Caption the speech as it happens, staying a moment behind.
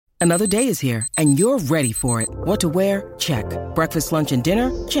Another day is here, and you're ready for it. What to wear? Check. Breakfast, lunch, and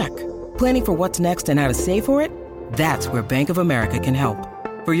dinner? Check. Planning for what's next and how to save for it? That's where Bank of America can help.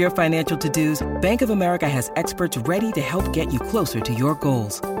 For your financial to-dos, Bank of America has experts ready to help get you closer to your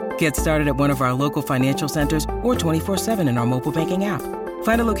goals. Get started at one of our local financial centers or 24/7 in our mobile banking app.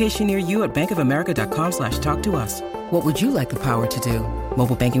 Find a location near you at bankofamerica.com/talktous. What would you like the power to do?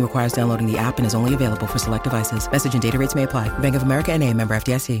 Mobile banking requires downloading the app and is only available for select devices. Message and data rates may apply. Bank of America N.A., member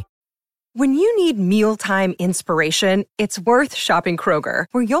FDIC. When you need mealtime inspiration, it's worth shopping Kroger,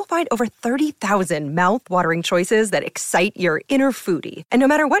 where you'll find over 30,000 mouth-watering choices that excite your inner foodie. And no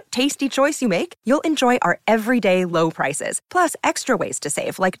matter what tasty choice you make, you'll enjoy our everyday low prices, plus extra ways to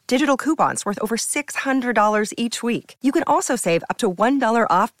save, like digital coupons worth over $600 each week. You can also save up to $1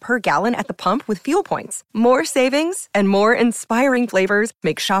 off per gallon at the pump with fuel points. More savings and more inspiring flavors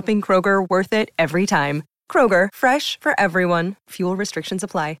make shopping Kroger worth it every time. Kroger, fresh for everyone. Fuel restrictions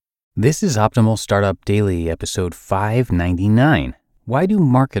apply. This is Optimal Startup Daily, episode 599. Why do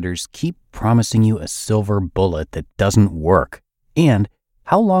marketers keep promising you a silver bullet that doesn't work? And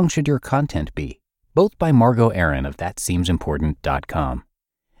how long should your content be? Both by Margot Aaron of ThatSeemsImportant.com.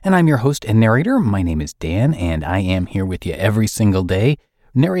 And I'm your host and narrator. My name is Dan, and I am here with you every single day,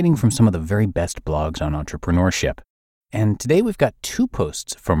 narrating from some of the very best blogs on entrepreneurship. And today we've got 2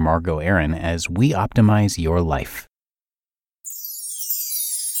 posts from Margot Aaron as we optimize your life.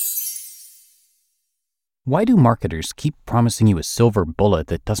 Why do marketers keep promising you a silver bullet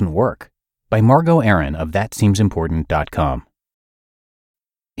that doesn't work? By Margot Aaron of ThatSeemsImportant.com.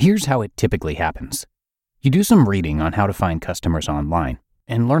 Here's how it typically happens. You do some reading on how to find customers online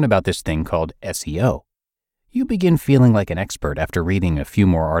and learn about this thing called SEO. You begin feeling like an expert after reading a few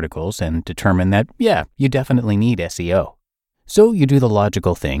more articles and determine that, yeah, you definitely need SEO. So you do the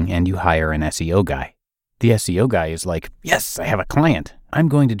logical thing and you hire an SEO guy. The SEO guy is like, yes, I have a client. I'm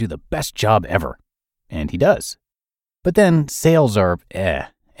going to do the best job ever. And he does. But then sales are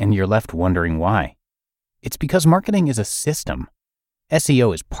and you're left wondering why. It's because marketing is a system.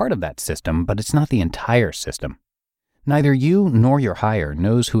 SEO is part of that system, but it's not the entire system. Neither you nor your hire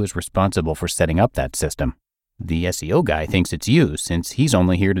knows who is responsible for setting up that system. The SEO guy thinks it's you since he's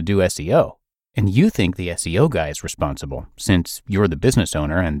only here to do SEO. And you think the SEO guy is responsible since you're the business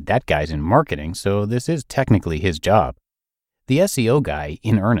owner and that guy's in marketing, so this is technically his job. The SEO guy,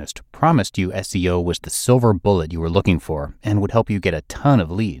 in earnest, promised you SEO was the silver bullet you were looking for and would help you get a ton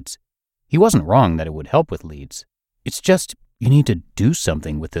of leads. He wasn't wrong that it would help with leads. It's just you need to do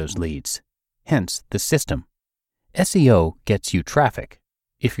something with those leads. Hence, the system. SEO gets you traffic.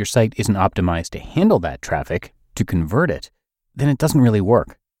 If your site isn't optimized to handle that traffic, to convert it, then it doesn't really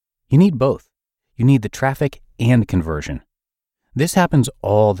work. You need both. You need the traffic and conversion. This happens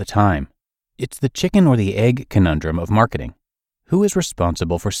all the time. It's the chicken or the egg conundrum of marketing. Who is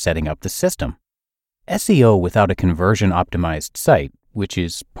responsible for setting up the system? SEO without a conversion-optimized site, which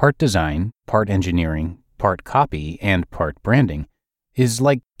is part design, part engineering, part copy, and part branding, is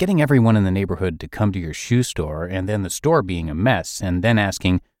like getting everyone in the neighborhood to come to your shoe store and then the store being a mess and then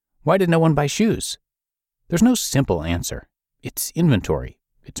asking, why did no one buy shoes? There's no simple answer. It's inventory.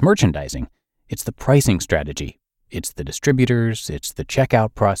 It's merchandising. It's the pricing strategy. It's the distributors. It's the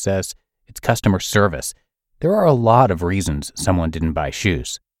checkout process. It's customer service. There are a lot of reasons someone didn't buy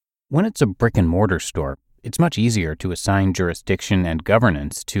shoes. When it's a brick-and-mortar store, it's much easier to assign jurisdiction and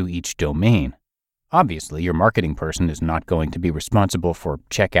governance to each domain. Obviously, your marketing person is not going to be responsible for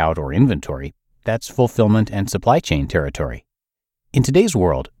checkout or inventory. That's fulfillment and supply chain territory. In today's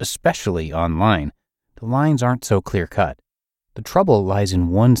world, especially online, the lines aren't so clear-cut. The trouble lies in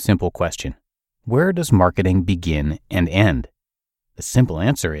one simple question. Where does marketing begin and end? The simple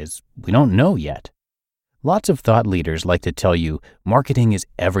answer is, we don't know yet. Lots of thought leaders like to tell you marketing is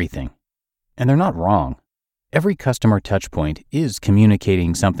everything. And they're not wrong. Every customer touchpoint is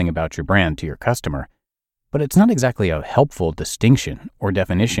communicating something about your brand to your customer. But it's not exactly a helpful distinction or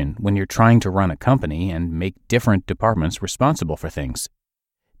definition when you're trying to run a company and make different departments responsible for things.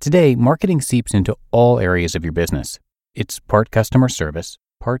 Today, marketing seeps into all areas of your business. It's part customer service,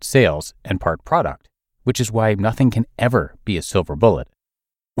 part sales, and part product, which is why nothing can ever be a silver bullet.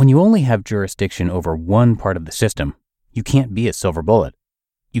 When you only have jurisdiction over one part of the system, you can't be a silver bullet.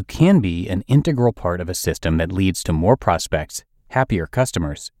 You can be an integral part of a system that leads to more prospects, happier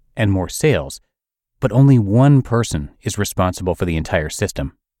customers, and more sales, but only one person is responsible for the entire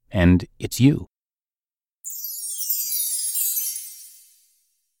system, and it's you.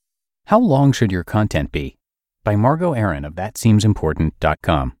 How long should your content be? By Margot Aaron of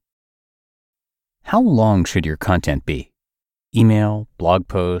ThatSeemsImportant.com. How long should your content be? Email, blog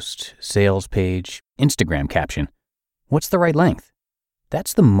post, sales page, Instagram caption. What's the right length?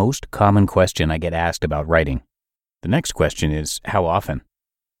 That's the most common question I get asked about writing. The next question is, how often?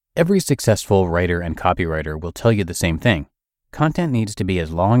 Every successful writer and copywriter will tell you the same thing. Content needs to be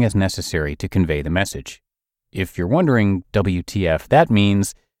as long as necessary to convey the message. If you're wondering, WTF, that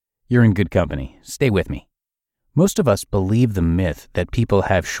means you're in good company. Stay with me. Most of us believe the myth that people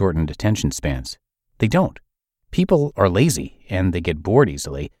have shortened attention spans. They don't. People are lazy and they get bored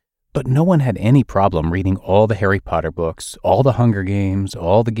easily, but no one had any problem reading all the Harry Potter books, all the Hunger Games,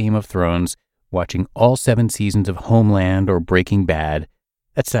 all the Game of Thrones, watching all 7 seasons of Homeland or Breaking Bad,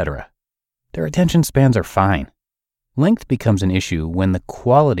 etc. Their attention spans are fine. Length becomes an issue when the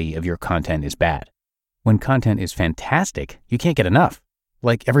quality of your content is bad. When content is fantastic, you can't get enough.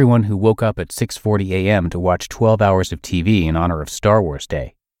 Like everyone who woke up at 6:40 a.m. to watch 12 hours of TV in honor of Star Wars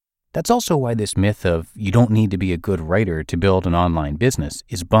Day. That's also why this myth of you don't need to be a good writer to build an online business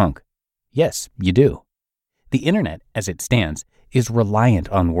is bunk. Yes, you do. The internet, as it stands, is reliant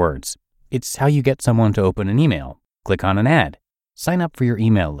on words. It's how you get someone to open an email, click on an ad, sign up for your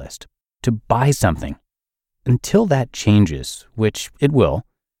email list, to buy something. Until that changes, which it will,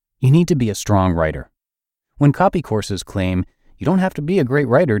 you need to be a strong writer. When copy courses claim you don't have to be a great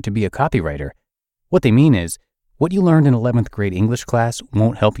writer to be a copywriter, what they mean is what you learned in 11th grade English class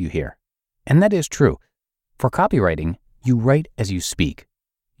won't help you here. And that is true. For copywriting, you write as you speak.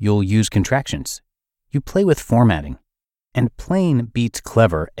 You'll use contractions. You play with formatting. And plain beats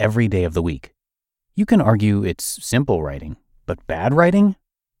clever every day of the week. You can argue it's simple writing, but bad writing?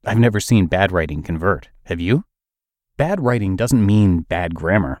 I've never seen bad writing convert. Have you? Bad writing doesn't mean bad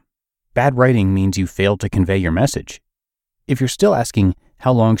grammar. Bad writing means you failed to convey your message. If you're still asking,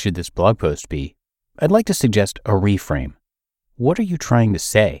 how long should this blog post be? I'd like to suggest a reframe. What are you trying to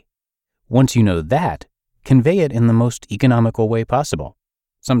say? Once you know that, convey it in the most economical way possible.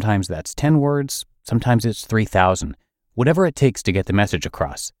 Sometimes that's 10 words, sometimes it's 3,000, whatever it takes to get the message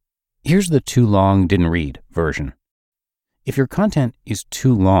across. Here's the too long, didn't read version. If your content is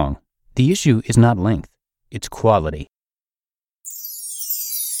too long, the issue is not length, it's quality.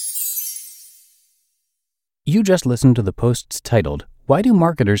 You just listened to the posts titled, Why Do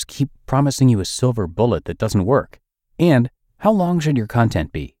Marketers Keep Promising You a Silver Bullet That Doesn't Work? And How Long Should Your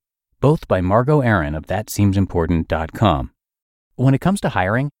Content Be? Both by Margot Aaron of ThatSeemsImportant.com. When it comes to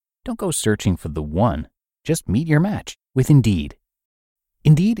hiring, don't go searching for the one. Just meet your match with Indeed.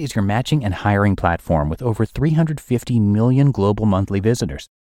 Indeed is your matching and hiring platform with over 350 million global monthly visitors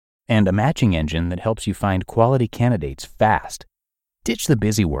and a matching engine that helps you find quality candidates fast. Ditch the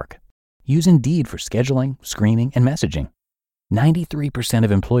busy work. Use Indeed for scheduling, screening, and messaging. 93%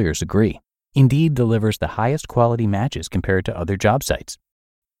 of employers agree. Indeed delivers the highest quality matches compared to other job sites.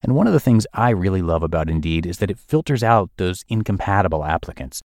 And one of the things I really love about Indeed is that it filters out those incompatible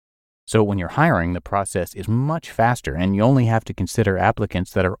applicants. So when you're hiring, the process is much faster and you only have to consider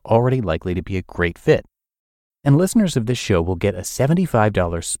applicants that are already likely to be a great fit. And listeners of this show will get a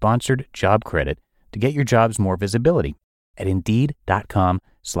 $75 sponsored job credit to get your jobs more visibility at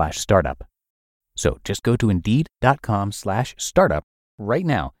Indeed.com/startup. So just go to Indeed.com/startup right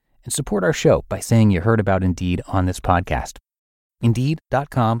now and support our show by saying you heard about Indeed on this podcast.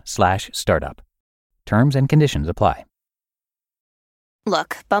 Indeed.com/startup. Terms and conditions apply.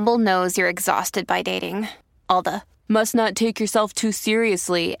 Look, Bumble knows you're exhausted by dating. All the, must not take yourself too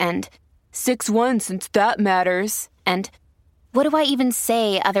seriously, and 6'1" since that matters, and what do I even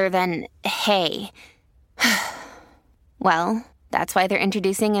say other than, hey? Well, that's why they're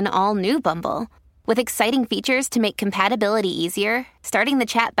introducing an all-new Bumble, with exciting features to make compatibility easier, starting the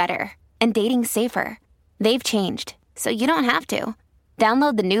chat better, and dating safer. They've changed, so you don't have to.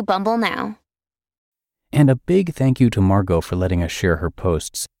 Download the new Bumble now. And a big thank you to Margot for letting us share her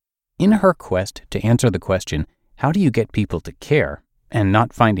posts. In her quest to answer the question, how do you get people to care, and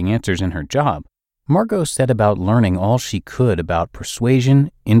not finding answers in her job, Margot set about learning all she could about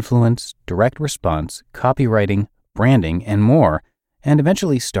persuasion, influence, direct response, copywriting, branding, and more, and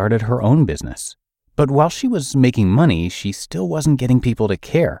eventually started her own business. But while she was making money, she still wasn't getting people to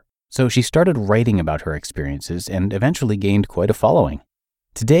care. So she started writing about her experiences and eventually gained quite a following.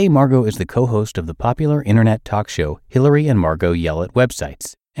 Today, Margot is the co-host of the popular internet talk show Hillary and Margot Yell at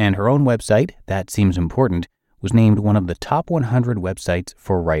Websites, and her own website, That Seems Important, was named one of the top 100 websites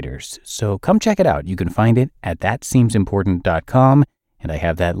for writers. So come check it out. You can find it at ThatSeemsImportant.com, and I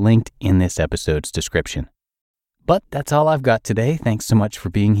have that linked in this episode's description. But that's all I've got today. Thanks so much for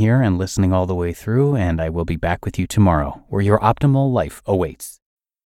being here and listening all the way through, and I will be back with you tomorrow, where your optimal life awaits.